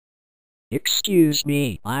Excuse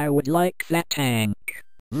me, I would like that tank.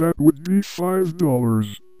 That would be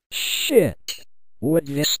 $5. Shit. Would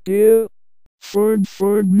this do? Fine,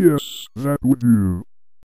 yes, that would do.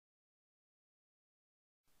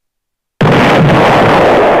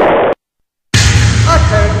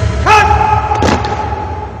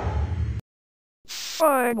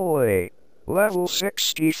 Finally, level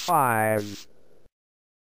 65.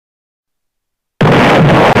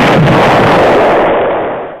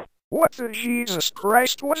 What the Jesus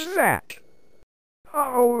Christ was that?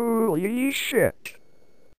 Holy shit.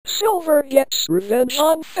 Silver gets revenge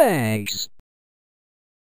on Fags.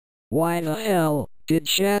 Why the hell did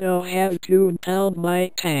Shadow have to impound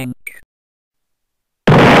my tank?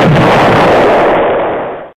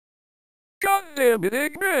 Goddamn it,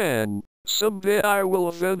 Eggman! Someday I will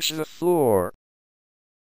avenge the floor.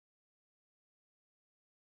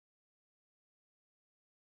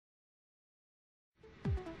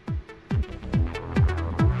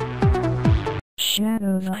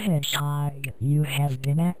 Shadow the Hedgehog, you have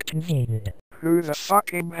been activated. Who the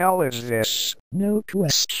fucking hell is this? No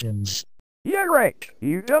questions. Yeah, right,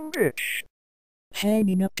 you dumb bitch.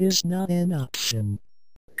 Hanging up is not an option.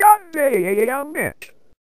 Goddamn it.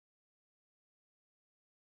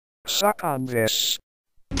 Suck on this.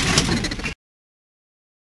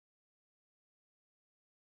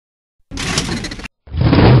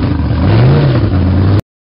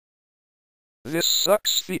 This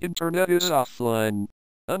sucks, the internet is offline,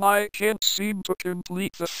 and I can't seem to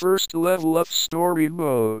complete the first level of story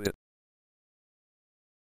mode.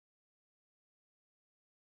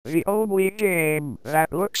 The only game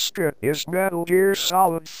that looks good is Metal Gear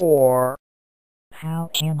Solid 4. How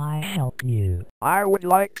can I help you? I would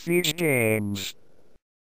like these games.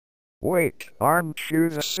 Wait, aren't you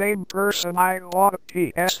the same person I bought a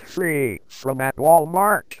PS3 from at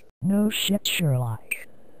Walmart? No shit, Sherlock.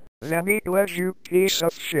 Let me let you piece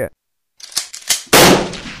of shit.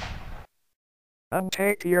 And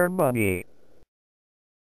take your money.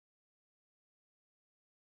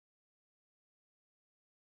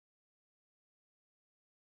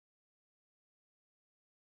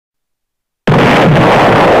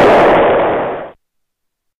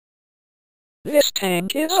 This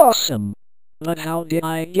tank is awesome. But how did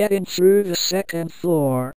I get in through the second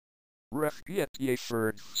floor? Get ye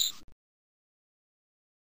birds.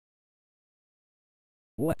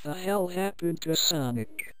 What the hell happened to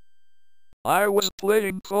Sonic? I was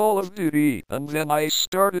playing Call of Duty, and then I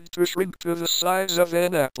started to shrink to the size of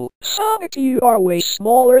an apple. Sonic, you are way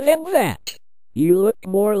smaller than that. You look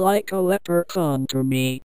more like a leprechaun to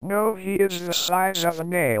me. No, he is the size of a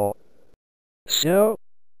nail. So?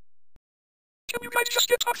 Can you guys just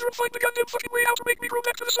get tougher and find the goddamn fucking way out to make me grow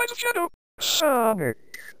back to the size of Shadow? Sonic,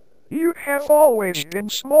 you have always been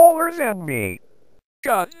smaller than me.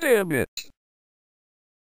 God damn it.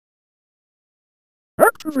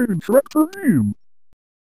 Activating tractor beam.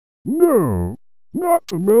 No, not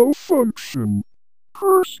a malfunction.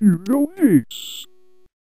 Curse you, Bill Gates.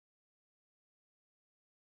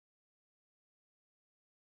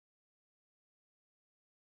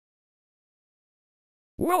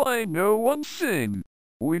 Well, I know one thing.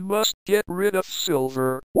 We must get rid of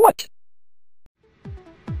Silver. What?